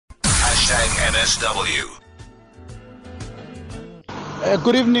#NSW.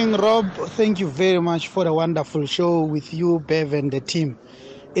 Good evening, Rob. Thank you very much for a wonderful show with you, Bev, and the team.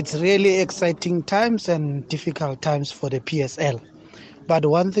 It's really exciting times and difficult times for the PSL. But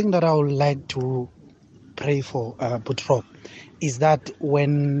one thing that I would like to pray for, Butrop, is that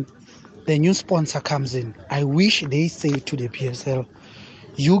when the new sponsor comes in, I wish they say to the PSL,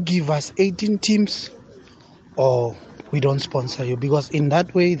 you give us 18 teams or we don't sponsor you, because in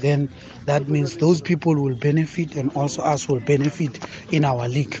that way then that means those people will benefit and also us will benefit in our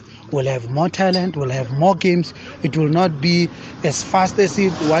league. We'll have more talent, we'll have more games. It will not be as fast as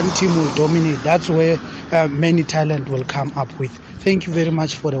if one team will dominate. That's where many talent will come up with. Thank you very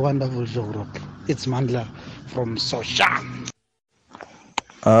much for the wonderful show, Rob. It's Mandla from Sosha.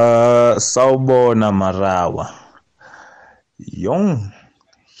 Sawubona Marawa. Young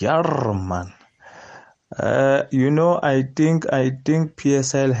Yarman. I think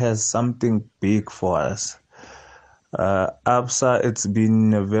PSL has something big for us. Absa, it's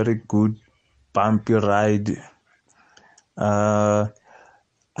been a very good bumpy ride. I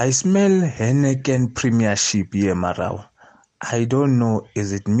smell Henneken Premiership here, Marawa. I don't know,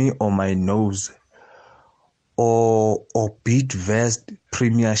 is it me or my nose? Or Bidvest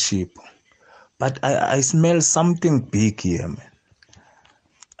Premiership. But I smell something big here, man.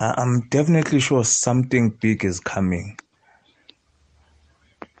 I'm definitely sure something big is coming.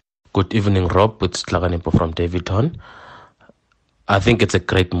 Good evening, Rob. It's Tlaganipo from Davidton. I think it's a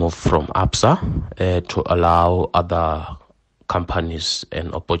great move from Absa to allow other companies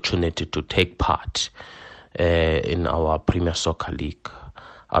an opportunity to take part in our Premier Soccer League.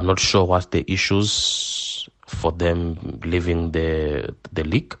 I'm not sure what the issues for them leaving the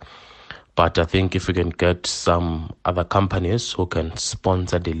league. But I think if we can get some other companies who can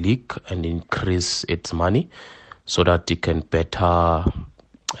sponsor the league and increase its money so that it can better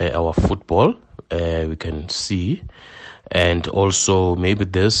our football, we can see. And also maybe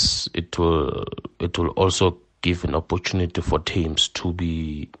it will also give an opportunity for teams to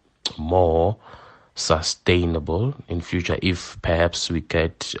be more sustainable in future if perhaps we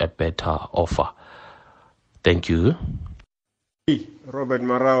get a better offer. Thank you. Robert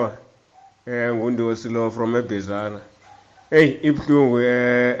Marawa. Ngundosilo from eBizana. Hey, ibhlungu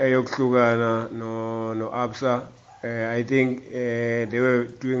eyokuhlukana no Absa. I think they were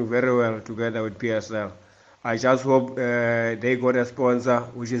doing very well together with PSL. I just hope they got a sponsor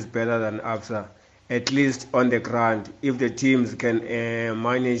which is better than Absa, at least on the ground. If the teams can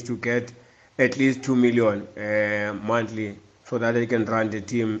manage to get at least 2 million monthly, so that they can run the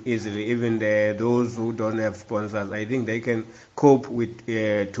team easily. Even those who don't have sponsors, I think they can cope with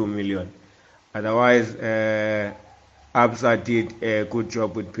 2 million. Otherwise, Absa did a good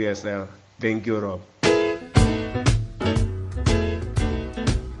job with PSL. Thank you, Rob.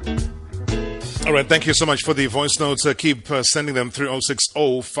 All right, thank you so much for the voice notes. Keep sending them through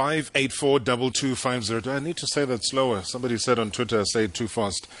 060-584-2250. I need to say that slower. Somebody said on Twitter, say it too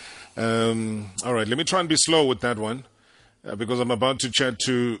fast. All right, let me try and be slow with that one because I'm about to chat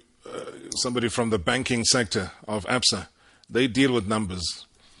to somebody from the banking sector of Absa. They deal with numbers.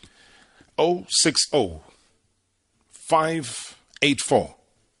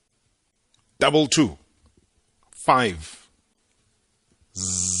 060-584-2250.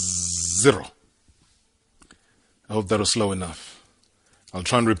 I hope that was slow enough. I'll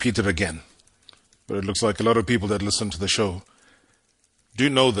try and repeat it again. But it looks like a lot of people that listen to the show do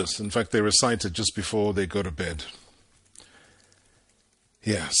know this. In fact, they recite it just before they go to bed.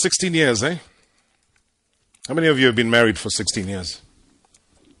 Yeah, 16 years, eh? How many of you have been married for 16 years?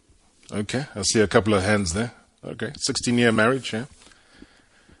 Okay, I see a couple of hands there. Okay, 16-year marriage, yeah.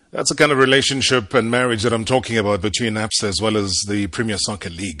 That's the kind of relationship and marriage that I'm talking about between Absa as well as the Premier Soccer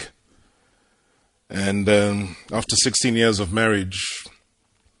League. And after 16 years of marriage,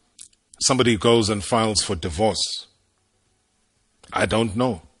 somebody goes and files for divorce. I don't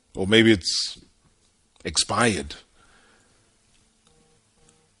know. Or maybe it's expired.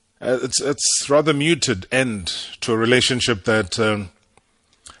 It's rather muted end to a relationship that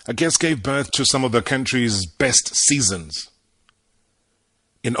I guess gave birth to some of the country's best seasons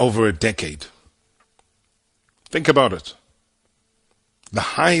in over a decade. Think about it. The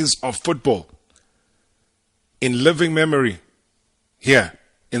highs of football in living memory here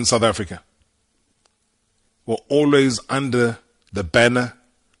in South Africa were always under the banner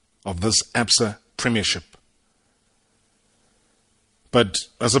of this Absa Premiership. But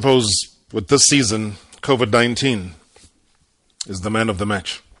I suppose with this season, COVID-19 is the man of the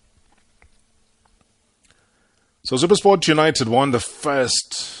match. So SuperSport United won the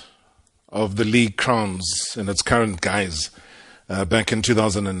first of the league crowns in its current guise back in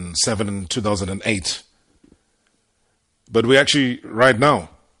 2007 and 2008. But we actually, right now,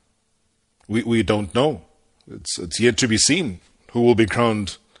 we don't know. It's yet to be seen who will be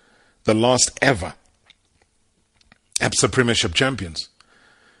crowned the last ever Absa Premiership champions.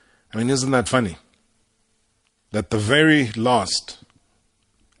 I mean, isn't that funny? That the very last,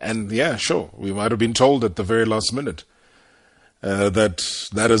 and yeah, sure, we might have been told at the very last minute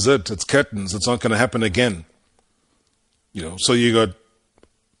that is it, it's curtains, it's not going to happen again. You know, so you got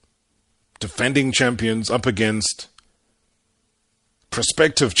defending champions up against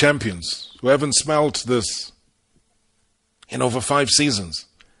prospective champions who haven't smelt this in over 5 seasons.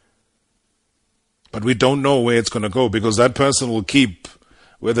 But we don't know where it's going to go, because that person will keep,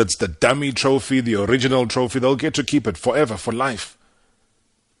 whether it's the dummy trophy, the original trophy, they'll get to keep it forever, for life.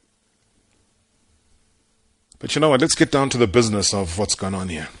 But you know what, let's get down to the business of what's going on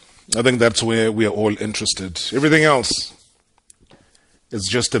here. I think that's where we are all interested. Everything else is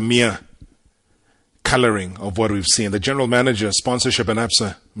just a mere colouring of what we've seen. The General Manager, Sponsorship and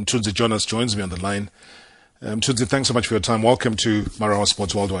Absa, Mtunzi Jonas, joins me on the line. Mtunzi, thanks so much for your time. Welcome to Marawa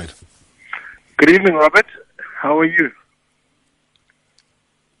Sports Worldwide. Good evening, Robert. How are you?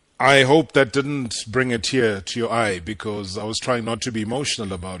 I hope that didn't bring a tear to your eye, because I was trying not to be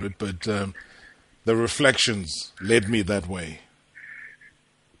emotional about it, but the reflections led me that way.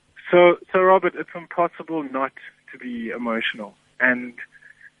 So Robert, it's impossible not to be emotional. And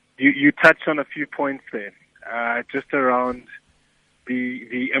you touched on a few points there, just around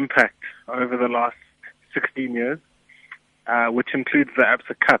the impact over the last 16 years, which includes the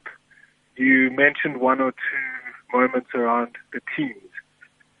Absa Cup. You mentioned one or two moments around the teams.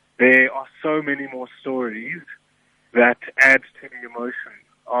 There are so many more stories that add to the emotion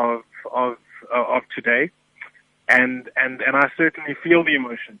of today, and I certainly feel the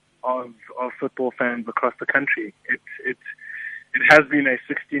emotion of football fans across the country. It has been a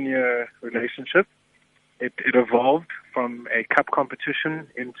 16-year relationship. It evolved from a cup competition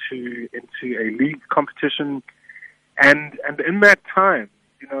into a league competition, and in that time,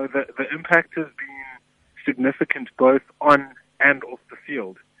 you know, the impact has been significant both on and off the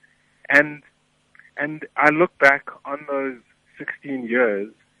field. And I look back on those 16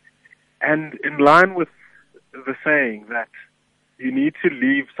 years, and in line with the saying that you need to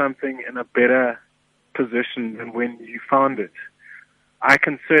leave something in a better position than when you found it, I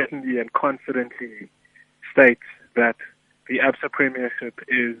can certainly and confidently state that the Absa Premiership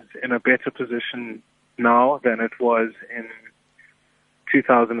is in a better position now than it was in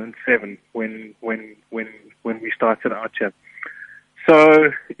 2007 when we started out here.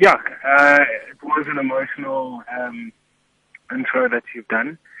 So yeah, it was an emotional intro that you've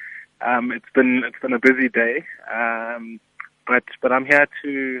done. It's been a busy day, but I'm here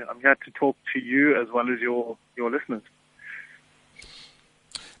to talk to you as well as your listeners.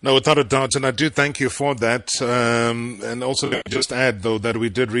 No, without a doubt, and I do thank you for that. And also, let me just add, though, that we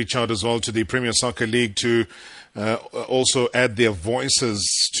did reach out as well to the Premier Soccer League to also add their voices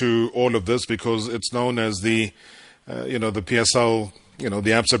to all of this, because it's known as the PSL,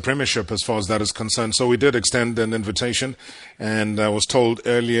 the Absa Premiership, as far as that is concerned. So we did extend an invitation, and I was told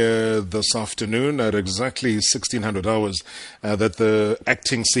earlier this afternoon at exactly 1600 hours that the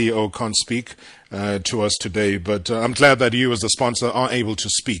acting CEO can't speak to us today. But I'm glad that you, as the sponsor, are able to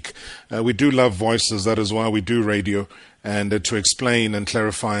speak. We do love voices. That is why we do radio, and to explain and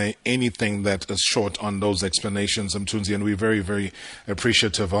clarify anything that is short on those explanations, Mtunzi, and we're very, very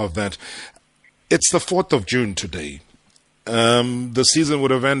appreciative of that. It's the 4th of June today. The season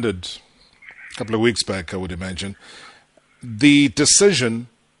would have ended a couple of weeks back, I would imagine. The decision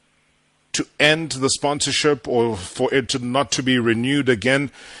to end the sponsorship, or for it to not to be renewed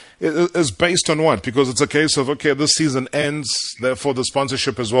again, is based on what? Because it's a case of, okay, this season ends, therefore the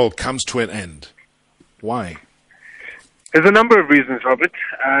sponsorship as well comes to an end. Why? There's a number of reasons, Robert.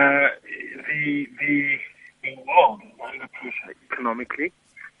 The world is under pressure economically,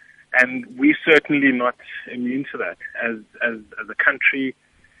 and we're certainly not immune to that as a country,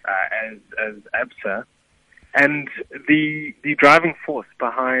 as Absa. And the driving force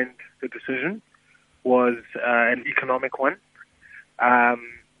behind the decision was an economic one.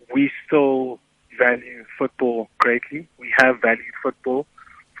 We still value football greatly. We have valued football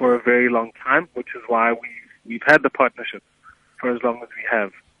for a very long time, which is why we've had the partnership for as long as we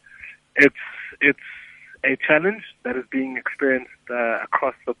have. It's a challenge that is being experienced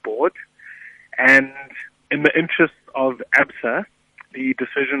across the board, and in the interest of Absa, the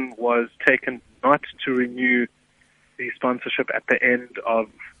decision was taken not to renew the sponsorship at the end of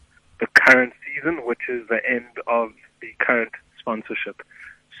the current season, which is the end of the current sponsorship.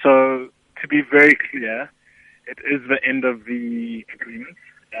 So, to be very clear, it is the end of the agreement.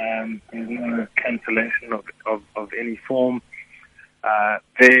 There's no cancellation of any form.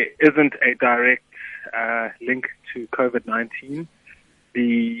 There isn't a direct link to COVID-19.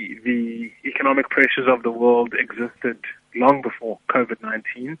 The economic pressures of the world existed long before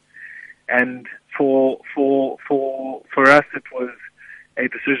COVID-19, and for us, it was a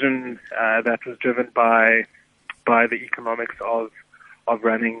decision that was driven by the economics of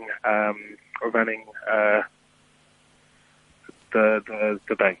running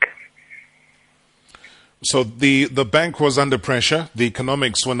the bank. So the bank was under pressure. The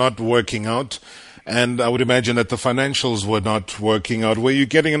economics were not working out, and I would imagine that the financials were not working out. Were you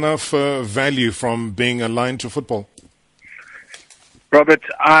getting enough value from being aligned to football? Robert,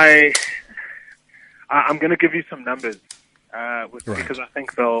 I'm going to give you some numbers because I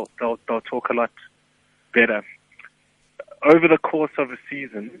think they'll talk a lot better. Over the course of a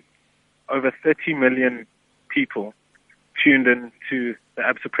season, over 30 million people tuned in to the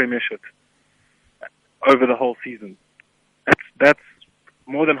Absa Premiership over the whole season. That's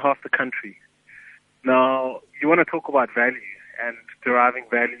more than half the country. Now, you want to talk about value and deriving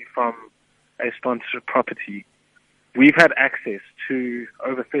value from a sponsorship property. We've had access to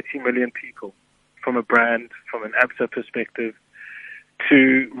over 30 million people from a brand, from an Absa perspective,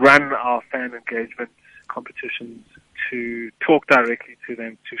 to run our fan engagement competitions, to talk directly to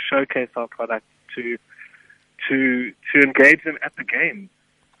them, to showcase our product, to engage them at the games.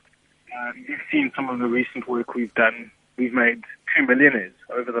 You've seen some of the recent work we've done. We've made 2 millionaires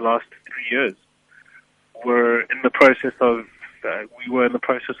over the last 3 years. We were in the process of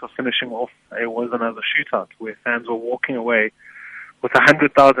finishing off a Was Another shootout where fans were walking away with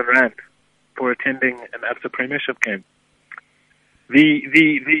 100,000 rand for attending an Absa Premiership game.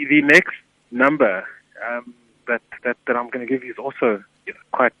 The next number that I'm going to give you is also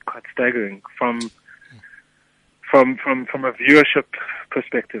quite staggering from a viewership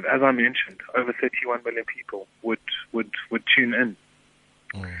perspective. As I mentioned, over 31 million people would tune in.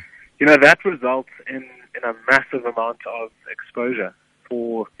 That results in a massive amount of exposure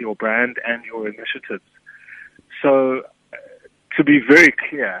for your brand and your initiatives. So, to be very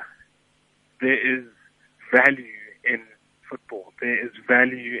clear, there is value in football. There is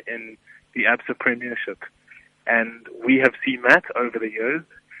value in the Absa Premiership. And we have seen that over the years,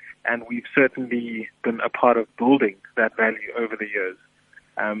 and we've certainly been a part of building that value over the years.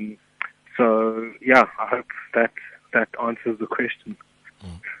 I hope that answers the question.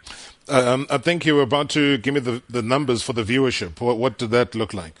 I think you were about to give me the numbers for the viewership. What did that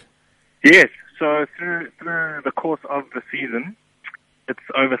look like? Yes. So through the course of the season, it's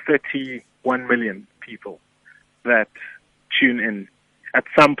over 31 million people that tune in at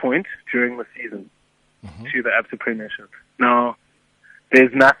some point during the season to the Absa Premiership. Now,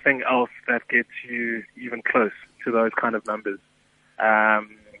 there's nothing else that gets you even close to those kind of numbers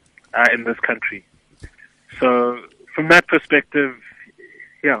in this country. So from that perspective,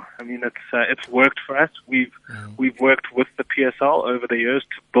 it's worked for us. We've worked with the PSL over the years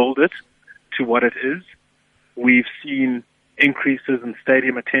to build it to what it is. We've seen increases in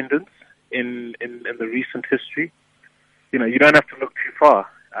stadium attendance in the recent history. You don't have to look too far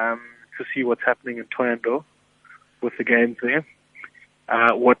to see what's happening in Thohoyandou with the games there.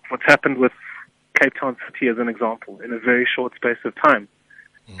 What's happened with Cape Town City, as an example, in a very short space of time,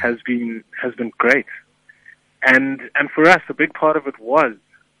 has been great. And for us, a big part of it was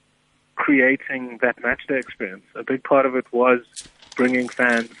creating that matchday experience. A big part of it was bringing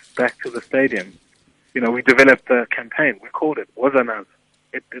fans back to the stadium. We developed a campaign. We called it Was Another.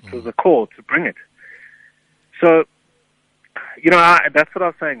 It was a call to bring it. So, that's what I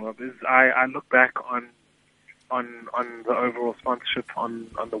was saying, Rob, is I look back on the overall sponsorship, on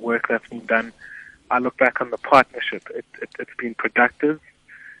the work that's been done. I look back on the partnership. It's been productive.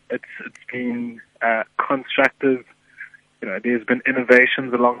 It's been constructive. There's been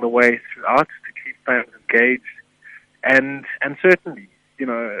innovations along the way throughout to keep fans engaged. And certainly,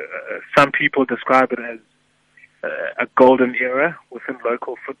 some people describe it as a golden era within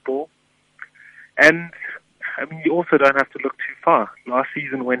local football. And, you also don't have to look too far. Last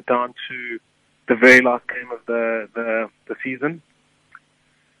season went down to the very last game of the season.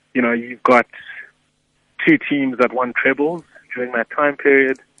 You've got two teams that won trebles during that time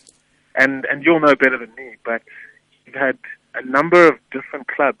period. And you'll know better than me, but you've had a number of different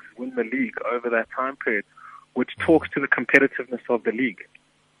clubs win the league over that time period, which talks to the competitiveness of the league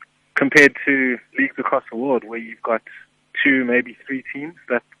compared to leagues across the world where you've got 2, maybe 3 teams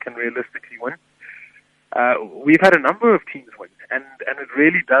that can realistically win. We've had a number of teams win, and it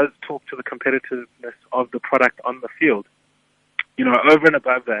really does talk to the competitiveness of the product on the field. Over and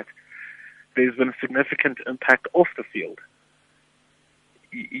above that, there's been a significant impact off the field.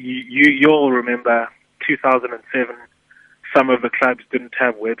 You'll remember 2007, some of the clubs didn't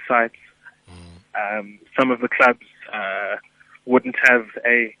have websites. Some of the clubs wouldn't have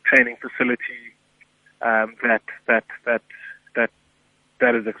a training facility that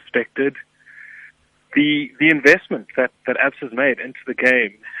is expected. The investment that Absa's made into the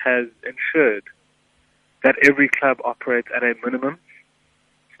game has ensured that every club operates at a minimum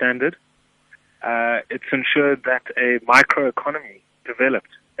standard. It's ensured that a microeconomy developed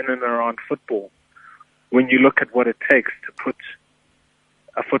in and around football. When you look at what it takes to put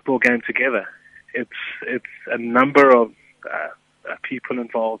a football game together, it's a number of people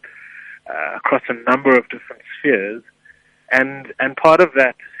involved across a number of different spheres, and part of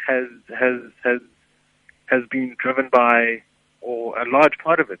that has been driven by, or a large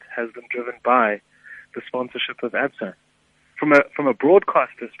part of it has been driven by, the sponsorship of Absa. From a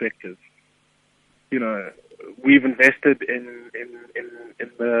broadcast perspective, we've invested in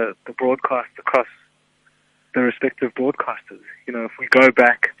the broadcast across the respective broadcasters. If we go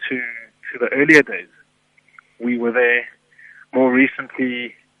back to the earlier days, we were there. More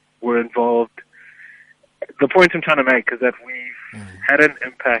recently, we're involved. The point I'm trying to make is that we've had an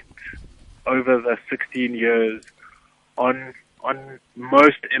impact over the 16 years on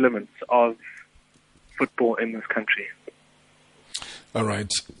most elements of football in this country. All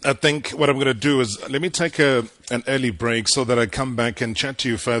right. I think what I'm going to do is let me take an early break so that I come back and chat to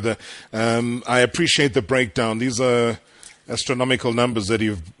you further. I appreciate the breakdown. These are astronomical numbers that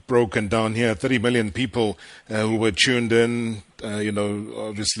you've broken down here. 30 million people who were tuned in,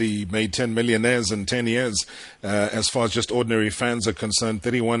 obviously made 10 millionaires in 10 years. As far as just ordinary fans are concerned,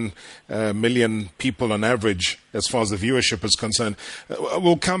 31 million people on average as far as the viewership is concerned.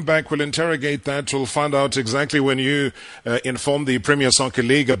 We'll come back, we'll interrogate that, we'll find out exactly when you informed the Premier Soccer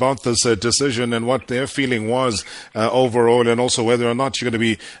League about this decision and what their feeling was overall, and also whether or not you're going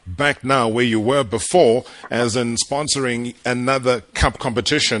to be back now where you were before, as in sponsoring another cup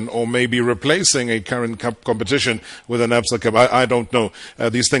competition or maybe replacing a current cup competition with an Absa Cup. I don't know.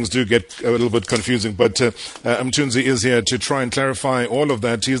 These things do get a little bit confusing, but Mtunzi is here to try and clarify all of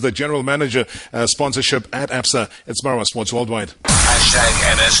that. He's the general manager sponsorship at Absa. It's Marawa Sports Worldwide.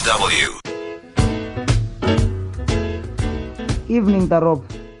 #NSW. Evening, Tarob.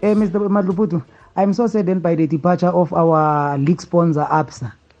 Mr. Madluputu, I'm so saddened by the departure of our league sponsor,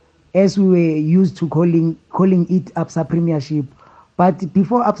 Absa, as we were used to calling it Absa Premiership. But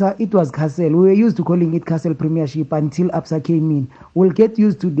before Absa, it was Castle. We were used to calling it Castle Premiership until Absa came in. We'll get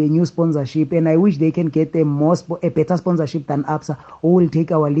used to the new sponsorship, and I wish they can get a better sponsorship than Absa, who will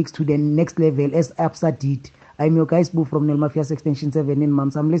take our leagues to the next level, as Absa did. I'm your guys, Boo from Nelmafias Extension 7 in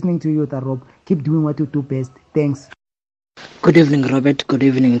Mams. I'm listening to you, Tarob. Keep doing what you do best. Thanks. Good evening, Robert. Good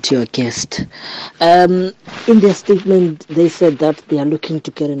evening to your guest. In their statement, they said that they are looking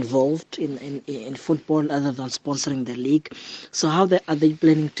to get involved in football other than sponsoring the league. So how are they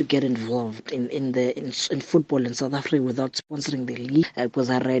planning to get involved in football in South Africa without sponsoring the league?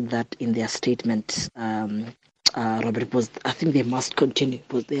 Because I read that in their statement, Robert, because I think they must continue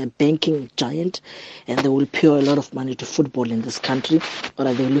because they are a banking giant and they will pour a lot of money to football in this country. Or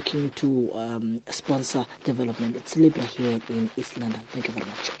are they looking to sponsor development? It's Libya here in East London. Thank you very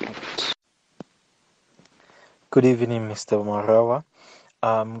much, Robert. Good evening, Mr. Marawa.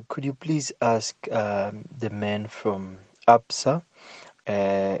 Could you please ask the men from Absa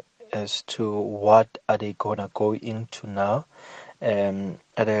as to what are they gonna go into now?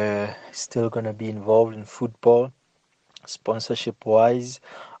 Are they still gonna be involved in football, sponsorship wise?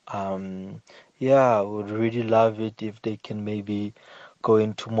 I would really love it if they can maybe go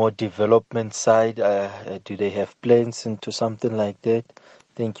into more development side. Do they have plans into something like that?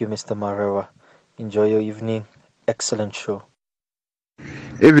 Thank you, Mr. Marawa. Enjoy your evening. Excellent show.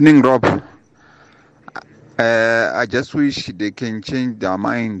 Evening, Rob. I just wish they can change their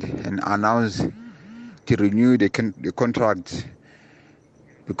mind and announce to renew the contract,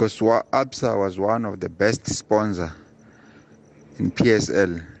 because Absa was one of the best sponsors in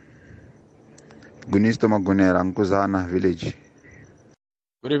PSL. Gunisto Magunera, Nkuzana Village.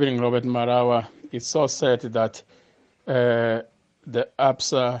 Good evening, Robert Marawa. It's so sad that the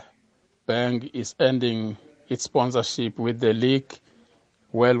Absa Bank is ending its sponsorship with the league.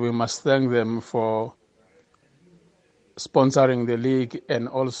 Well, we must thank them for sponsoring the league and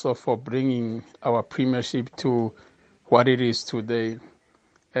also for bringing our premiership to what it is today.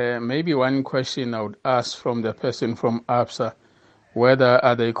 Maybe one question I would ask from the person from Absa, whether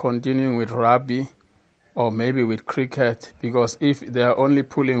are they continuing with rugby or maybe with cricket, because if they are only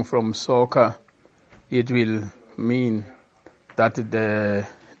pulling from soccer, it will mean that the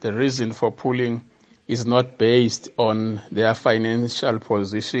the reason for pulling is not based on their financial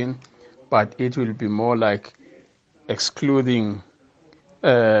position, but it will be more like excluding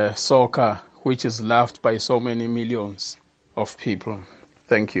soccer, which is loved by so many millions of people.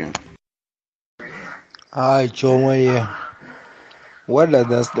 Thank you. Hi, Choma here. What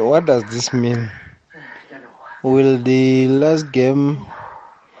does this mean? Will the last game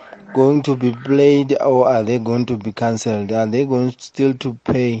going to be played, or are they going to be cancelled? Are they going still to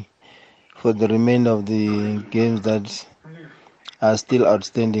pay for the remainder of the games that are still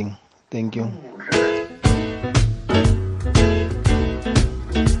outstanding? Thank you.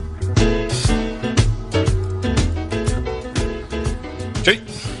 Okay.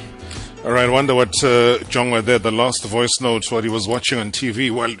 All right, I wonder what Jongwa there, the last voice note, what he was watching on TV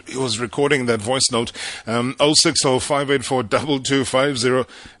while he was recording that voice note. 060-584-2250.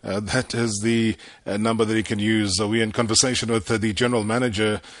 That is the number that he can use. We're in conversation with the general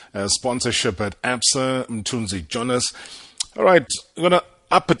manager, sponsorship at Absa, Mtunzi, Jonas. All right, we're going to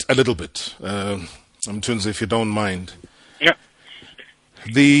up it a little bit, Mtunzi, if you don't mind. Yeah.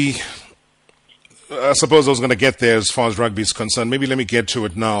 I suppose I was going to get there as far as rugby is concerned. Maybe let me get to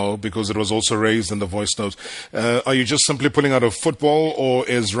it now because it was also raised in the voice note. Are you just simply pulling out of football, or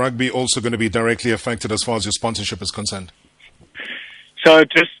is rugby also going to be directly affected as far as your sponsorship is concerned? So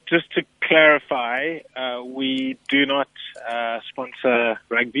just to clarify, we do not sponsor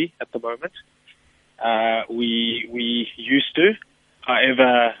rugby at the moment. We used to.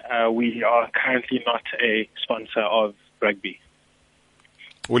 However, we are currently not a sponsor of rugby.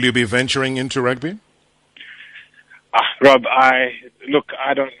 Will you be venturing into rugby? Rob, I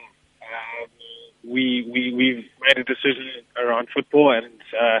don't. We've made a decision around football, and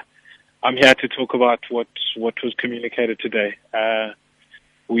I'm here to talk about what was communicated today.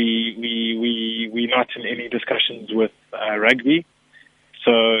 We're not in any discussions with rugby,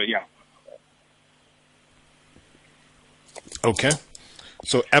 so yeah. Okay,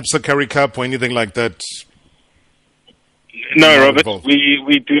 so Absa Curry Cup or anything like that. No, Robert,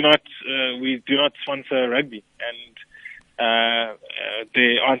 we do not sponsor rugby, and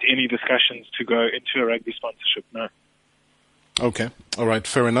there aren't any discussions to go into a rugby sponsorship. No. Okay, all right,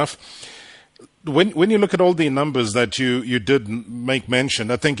 fair enough. When you look at all the numbers that you did make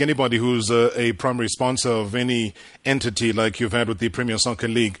mention, I think anybody who's a primary sponsor of any entity like you've had with the Premier Soccer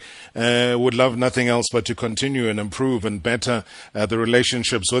League would love nothing else but to continue and improve and better the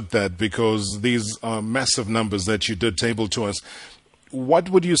relationships with that, because these are massive numbers that you did table to us. What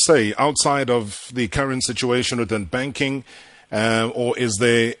would you say outside of the current situation within banking, or is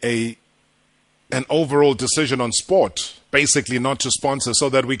there an overall decision on sport, basically not to sponsor, so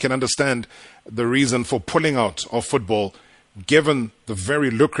that we can understand the reason for pulling out of football, given the very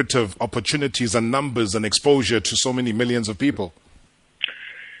lucrative opportunities and numbers and exposure to so many millions of people?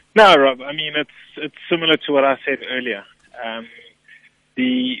 No, Rob. I mean, it's similar to what I said earlier.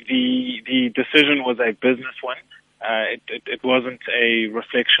 The decision was a business one. It wasn't a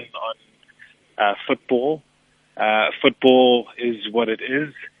reflection on football. Football is what it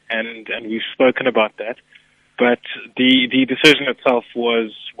is, and we've spoken about that. But the decision itself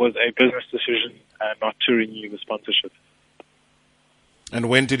was a business decision not to renew the sponsorship. And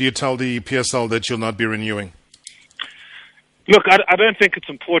when did you tell the PSL that you'll not be renewing? Look, I don't think it's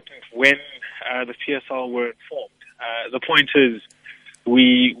important when the PSL were informed. The point is,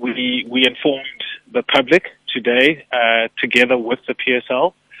 we informed the public today, together with the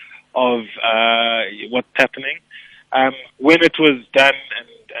PSL, of what's happening. When it was done and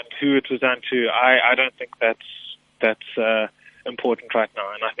who it was done to, I don't think that's important right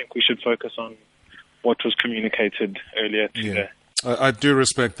now, and I think we should focus on what was communicated earlier today. Yeah. I do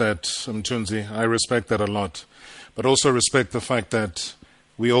respect that, Mtunzi. I respect that a lot, but also respect the fact that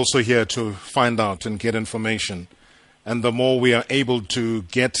we're also here to find out and get information, and the more we are able to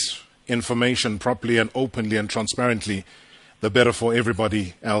get information properly and openly and transparently, the better for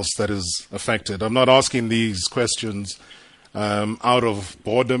everybody else that is affected. I'm not asking these questions out of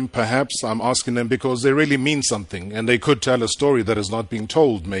boredom, perhaps. I'm asking them because they really mean something, and they could tell a story that is not being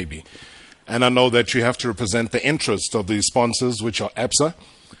told, maybe. And I know that you have to represent the interest of the sponsors, which are Absa,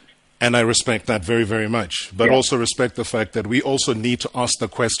 and I respect that very, very much. But also respect the fact that we also need to ask the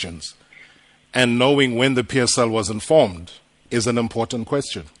questions. And knowing when the PSL was informed is an important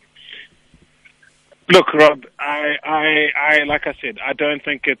question. Look, Rob, I like I said, I don't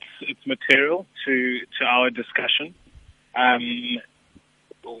think it's material to our discussion.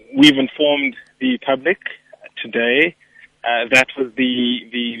 We've informed the public today. That was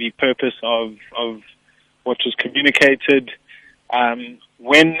the purpose of what was communicated.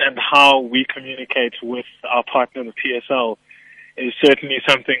 When and how we communicate with our partner, the PSL, is certainly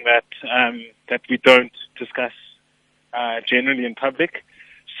something that that we don't discuss generally in public.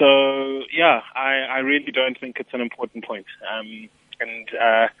 So yeah, I really don't think it's an important point, and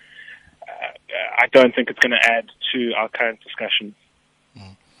I don't think it's going to add to our current discussion.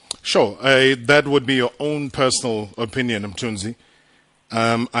 Sure, that would be your own personal opinion, Mtunzi.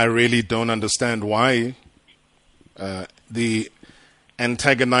 I really don't understand why the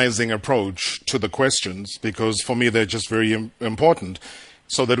antagonizing approach to the questions, because for me they're just very important,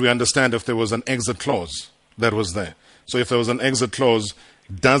 so that we understand if there was an exit clause that was there. So if there was an exit clause,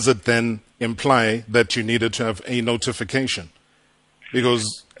 does it then imply that you needed to have a notification?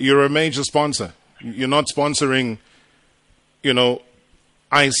 Because you're a major sponsor. You're not sponsoring,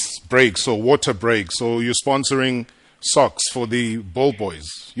 ice breaks or water breaks, or you're sponsoring socks for the ball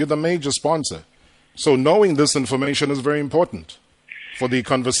boys. You're the major sponsor. So knowing this information is very important for the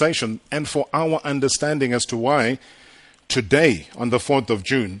conversation and for our understanding as to why today, on the 4th of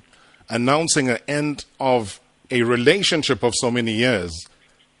June, announcing an end of a relationship of so many years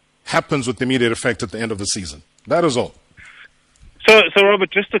happens with immediate effect at the end of the season. That is all. So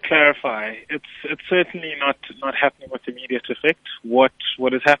Robert, just to clarify, it's certainly not happening with immediate effect. What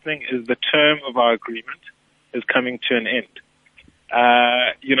is happening is the term of our agreement is coming to an end.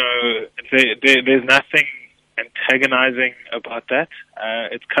 There's nothing antagonizing about that.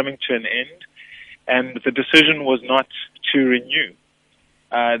 It's coming to an end, and the decision was not to renew.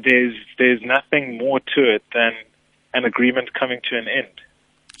 There's nothing more to it than an agreement coming to an end.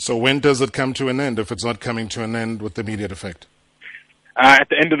 So when does it come to an end if it's not coming to an end with immediate effect? At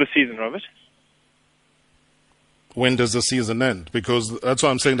the end of the season, Robert. When does the season end? Because that's why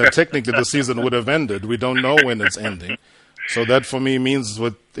I'm saying that technically the season would have ended. We don't know when it's ending. So that for me means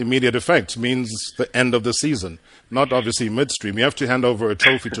with immediate effect, means the end of the season, not obviously midstream. You have to hand over a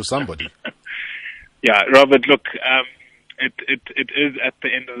trophy to somebody. Yeah, Robert, look, it is at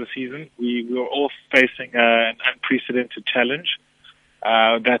the end of the season. We were all facing an unprecedented challenge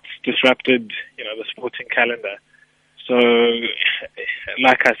that's disrupted, the sporting calendar. So,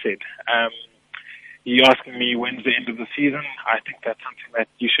 like I said, you're asking me when's the end of the season. I think that's something that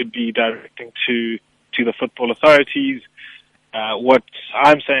you should be directing to the football authorities. What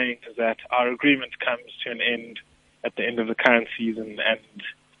I'm saying is that our agreement comes to an end at the end of the current season,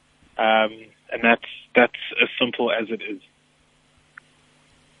 and that's as simple as it is.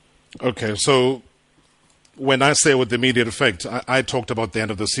 Okay, so when I say with immediate effect, I talked about the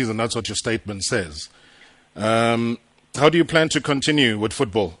end of the season. That's what your statement says. How do you plan to continue with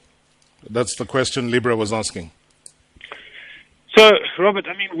football? That's the question Libra was asking. So, Robert,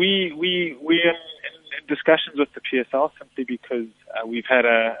 I mean, we're in discussions with the PSL simply because we've had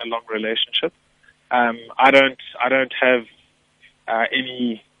a long relationship. I don't have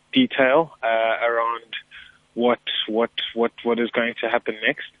any detail around what is going to happen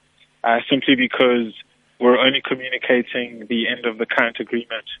next. Simply because we're only communicating the end of the current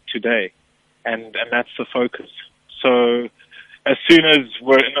agreement today, and that's the focus. So as soon as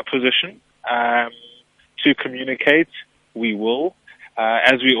we're in a position to communicate, we will,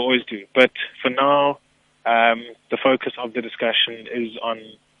 as we always do. But for now, the focus of the discussion is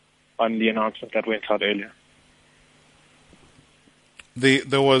on the announcement that went out earlier.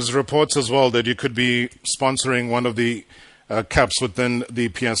 There was reports as well that you could be sponsoring one of the caps within the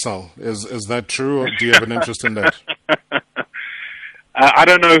PSL. Is that true, or do you have an interest in that? I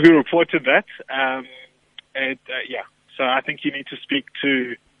don't know who reported that. So I think you need to speak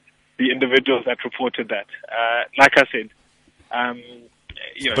to the individuals that reported that. Like I said,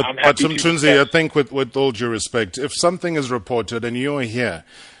 but Mtunzi, I think with all due respect, if something is reported and you're here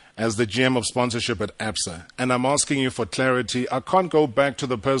as the GM of sponsorship at Absa, and I'm asking you for clarity, I can't go back to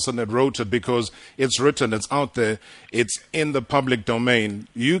the person that wrote it because it's written, it's out there, it's in the public domain.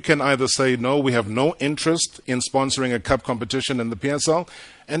 You can either say, no, we have no interest in sponsoring a cup competition in the PSL,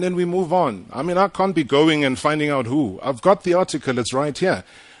 and then we move on. I mean, I can't be going and finding out who. I've got the article, it's right here.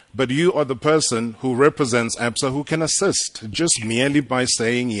 But you are the person who represents Absa who can assist just merely by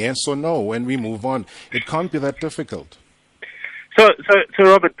saying yes or no when we move on. It can't be that difficult. So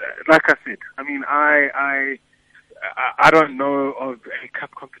Robert, like I said, I mean, I don't know of any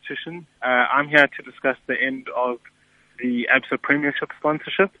cup competition. I'm here to discuss the end of the Absa Premiership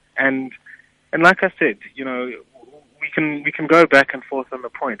sponsorship, and like I said, we can go back and forth on the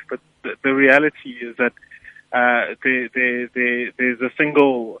point, but the reality is that there's a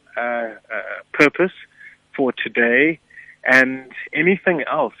single purpose for today, and anything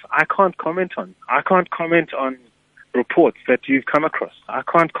else I can't comment on. I can't comment on reports that you've come across. I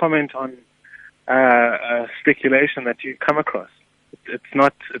can't comment on speculation that you've come across. It's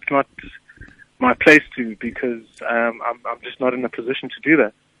not my place to, because I'm just not in a position to do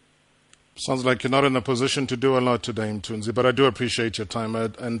that. Sounds like you're not in a position to do a lot today, Mtunzi, but I do appreciate your time,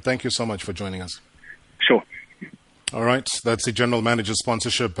 and thank you so much for joining us. Sure. All right, that's the General Manager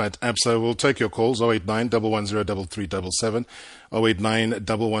sponsorship at Absa. We'll take your calls, 089-110-3377,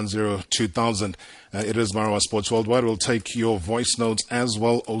 089-110-2000. It is Marawa Sports Worldwide. We'll take your voice notes as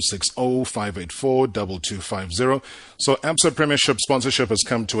well, 060-584-2250. So Absa Premiership sponsorship has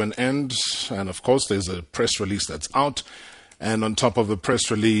come to an end, and of course there's a press release that's out. And on top of the press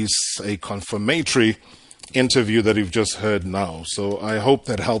release, a confirmatory interview that you've just heard now. So I hope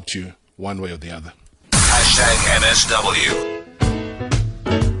that helped you one way or the other. #NSW.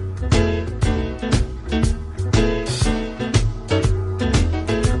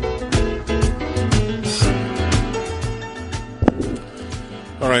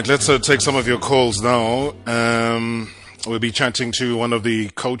 All right, let's take some of your calls now. We'll be chatting to one of the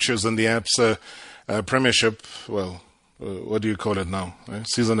coaches in the Absa Premiership. Well, what do you call it now?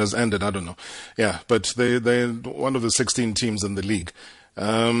 Season has ended, I don't know. Yeah, but they're one of the 16 teams in the league.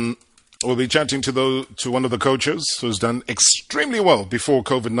 We'll be chatting to one of the coaches who's done extremely well before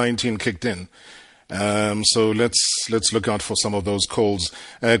COVID-19 kicked in. So let's look out for some of those calls.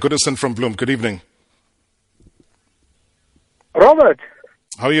 Goodison from Bloem, good evening. Robert.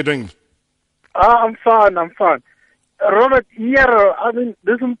 How are you doing? I'm fine. Robert, yeah, I mean,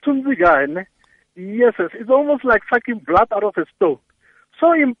 there's some Mtunzi guy, ne? Yes, it's almost like sucking blood out of a stone.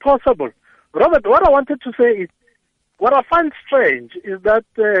 So impossible. Robert, what I wanted to say is, what I find strange is that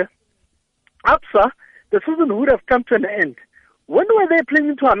Absa, the season would have come to an end. When were they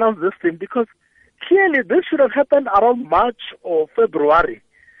planning to announce this thing? Because clearly this should have happened around March or February.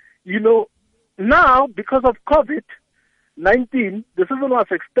 You know, now, because of COVID-19, the season was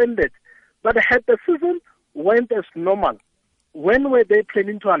extended. But had the season went as normal, when were they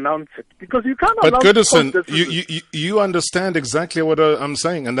planning to announce it? Because you can't announce it. But Goodison, you understand exactly what I'm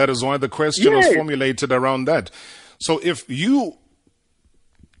saying, and that is why the question was formulated around that. So if you...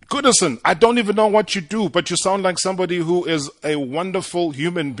 Goodison, I don't even know what you do, but you sound like somebody who is a wonderful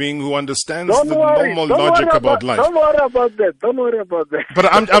human being who understands normal logic about life. Don't worry about that.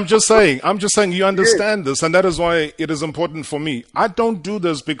 But I'm just saying you understand this, and that is why it is important for me. I don't do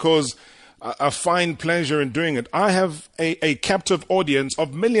this because I find pleasure in doing it. I have a captive audience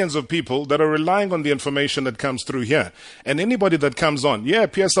of millions of people that are relying on the information that comes through here. And anybody that comes on,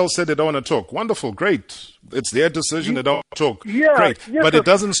 PSL said they don't want to talk. Wonderful, great. It's their decision, they don't talk. Yeah, great. Yes, but it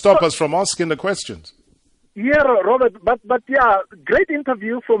doesn't stop us from asking the questions. Yeah, Robert, but great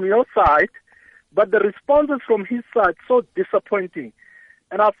interview from your side, but the responses from his side so disappointing.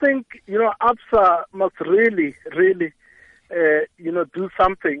 And I think, Absa must really do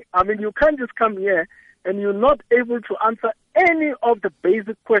something. I mean, you can't just come here and you're not able to answer any of the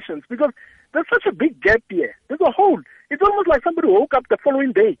basic questions because there's such a big gap here. There's a hole. It's almost like somebody woke up the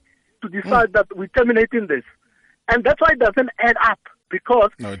following day to decide that we're terminating this. And that's why it doesn't add up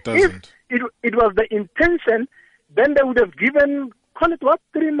because if it was the intention, then they would have given, 3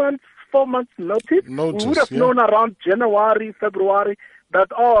 months, 4 months notice. We would have known around January, February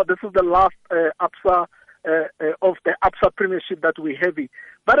that, this is the last Absa of the Absa Premiership that we have.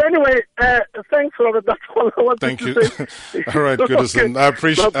 But anyway, thanks, Robert. That's all I wanted to say. All right, Goodison. I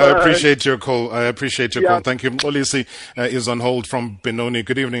appreciate your call. Call. Thank you. Mpolisi is on hold from Benoni.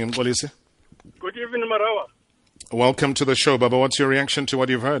 Good evening, Mpolisi. Good evening, Marawa. Welcome to the show, Baba. What's your reaction to what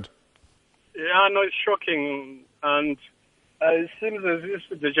you've heard? Yeah, no, it's shocking. And it seems as if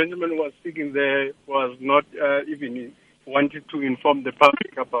the gentleman was speaking there was not even wanted to inform the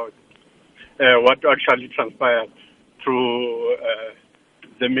public about what actually transpired through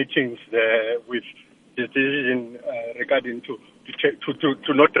the meetings with the decision regarding to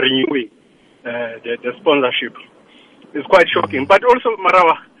not renewing the sponsorship. It's quite shocking. But also,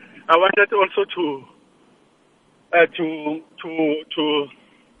 Marawa, I wanted also to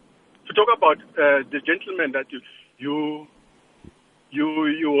talk about the gentleman that you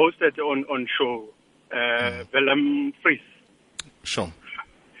hosted on show, Willem Fries. Sure.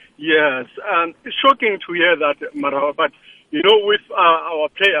 Yes, it's shocking to hear that, Marawa, but, with our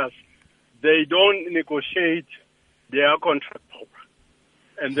players, they don't negotiate their contract proper.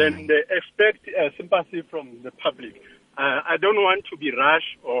 And then they expect sympathy from the public. I don't want to be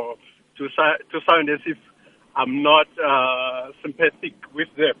rash or to sound as if I'm not sympathetic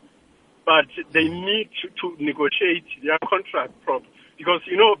with them. But they need to negotiate their contract proper. Because,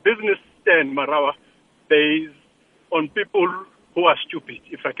 business stand, Marawa, based on people who are stupid,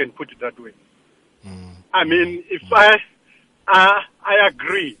 if I can put it that way. I mean, if I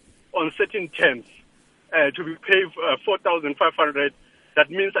agree on certain terms to be paid 4,500, that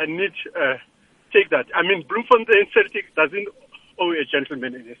means I need take that. I mean, Bloemfontein Celtic doesn't owe a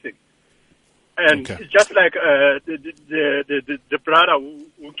gentleman anything. And it's just like the brother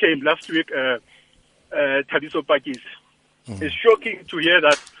who came last week, Thabiso Pakis. It's shocking to hear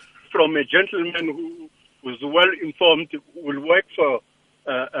that from a gentleman who was well informed, will work for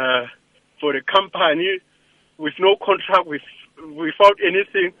a company with no contract, without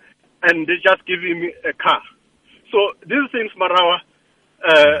anything, and they just give him a car. So these things, Marawa,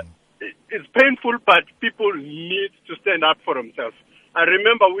 it's painful, but people need to stand up for themselves. I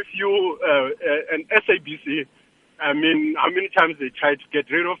remember with you and SABC, I mean, how many times they tried to get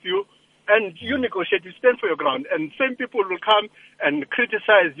rid of you, and you negotiate, you stand for your ground, and same people will come and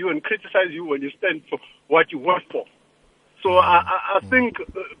criticize you when you stand for what you work for. So I think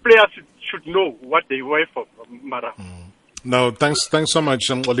players should know what they work for, Mara. No, thanks so much,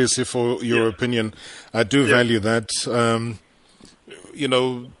 Olisi, for your opinion. I do value that.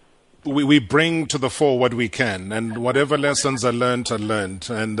 We bring to the fore what we can, and whatever lessons are learned,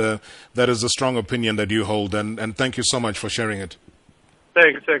 and that is a strong opinion that you hold, and thank you so much for sharing it.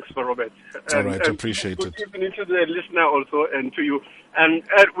 Thanks for Robert. All right, appreciate it. Good evening to the listener also, and to you. And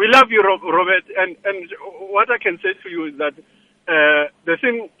we love you, Robert. And what I can say to you is that the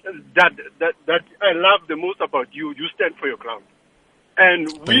thing that I love the most about you, you stand for your ground.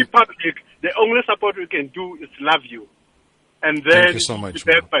 And we public, the only support we can do is love you. And then thank you so much.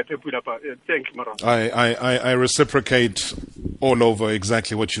 Thank you, Mara. I reciprocate all over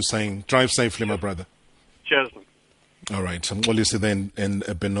exactly what you're saying. Drive safely, my brother. Cheers. All right. Olisi then in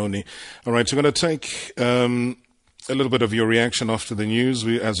Benoni. All right. We're going to take a little bit of your reaction after the news.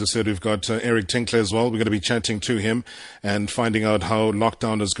 As I said, we've got Eric Tinkler as well. We're going to be chatting to him and finding out how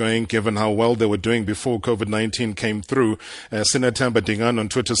lockdown is going, given how well they were doing before COVID-19 came through. Sinatamba Dingan on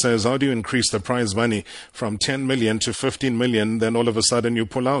Twitter says, how do you increase the prize money from 10 million to 15 million? Then all of a sudden you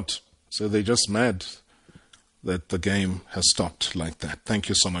pull out. So they're just mad that the game has stopped like that. Thank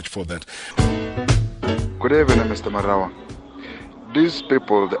you so much for that. Good evening, Mr. Marawa. These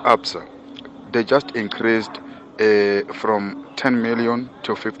people, the Absa, they just increased from 10 million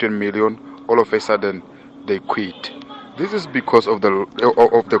to 15 million. All of a sudden, they quit. This is because of the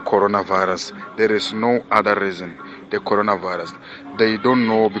coronavirus. There is no other reason. The coronavirus. They don't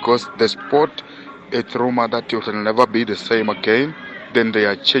know, because the sport, it's rumor that it will never be the same again. Then they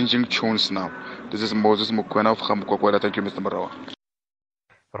are changing tunes now. This is Moses Mukwena of Khamukokwela. Thank you, Mr. Marawa.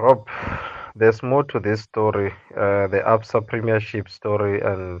 Rob, there's more to this story, the Absa Premiership story,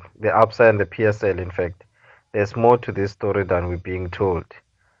 and the Absa and the PSL, in fact. There's more to this story than we're being told.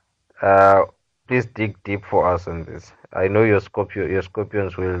 Please dig deep for us on this. I know your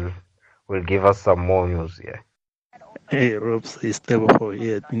Scorpions will give us some more news here. Hey, Rob, it's Tebo for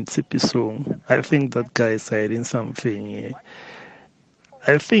here in Sipisong. I think that guy is hiding something here.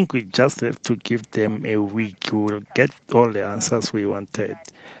 I think we just have to give them a week. We will get all the answers we wanted.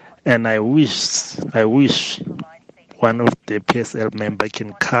 And I wish one of the PSL members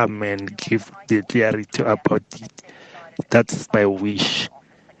can come and give the clarity about it. That's my wish.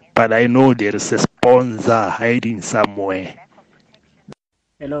 But I know there is a sponsor hiding somewhere.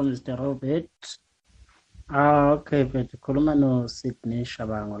 Hello, Mr. Robert. Okay, but khuluma no Sydney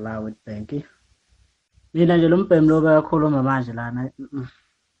Shabango la with Banky. Mina nje lo mbhemi lo bayakhuluma manje lana.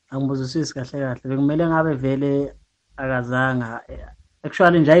 Angibuzisisi kahle kahle. Bekumele ngabe vele akazanga.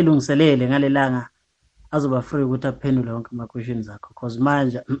 Actually nje ayilungiselele ngalelanga azoba free ukuthi aphendule wonke ama questions akho because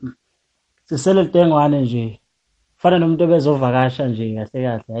manje sisele litengwane nje. Fana nomuntu obezovakasha nje kahle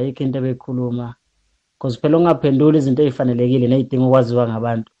kahle. Ayikho into ebekhuluma. Because phela ungaphendula izinto ezifanelekile nezidinga ukwaziwa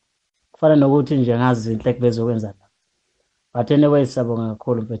ngabantu. Kufana nokuthi nje ngazi inhle bezokwenza la. But anyway sabonga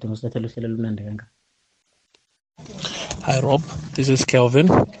kakhulu mfethu ngosilethe uhlelo lumnandi kangaka. Hi Rob, this is Kelvin.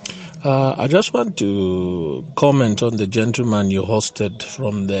 I just want to comment on the gentleman you hosted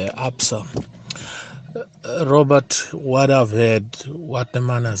from the Absa. Robert, what I've heard, what the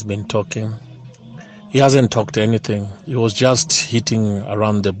man has been talking, he hasn't talked anything. He was just hitting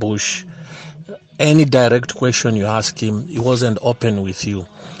around the bush. Any direct question you ask him, he wasn't open with you.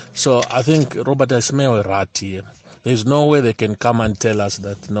 So I think Robert has made a rat here. There's no way they can come and tell us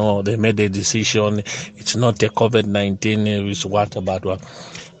that, no, they made a decision. It's not a COVID-19. It's what about what?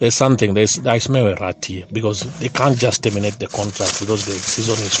 There's something. There's smell a rat here because they can't just terminate the contract because the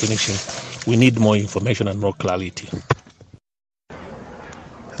season is finishing. We need more information and more clarity.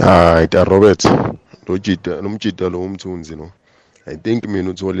 Robert, Mtunzi, I think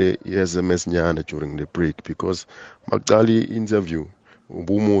Minutole SMS nyana during the break because Magdali interview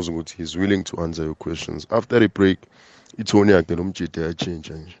he's willing to answer your questions. After the break, it's only a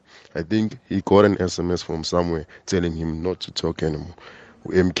change. I think he got an SMS from somewhere telling him not to talk anymore.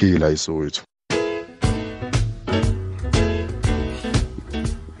 MK, I saw it.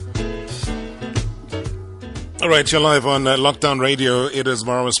 All right, you're live on Lockdown Radio. It is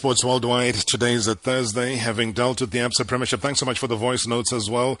Marawa Sports Worldwide. Today is a Thursday, having dealt with the Absa Premiership. Thanks so much for the voice notes as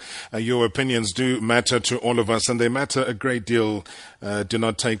well. Your opinions do matter to all of us, and they matter a great deal. Do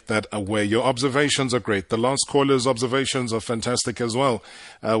not take that away. Your observations are great. The last caller's observations are fantastic as well.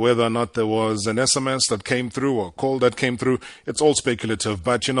 Whether or not there was an SMS that came through or a call that came through, it's all speculative.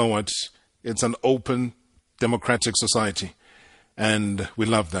 But you know what? It's an open, democratic society. And we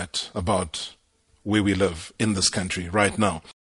love that about where we live in this country right now.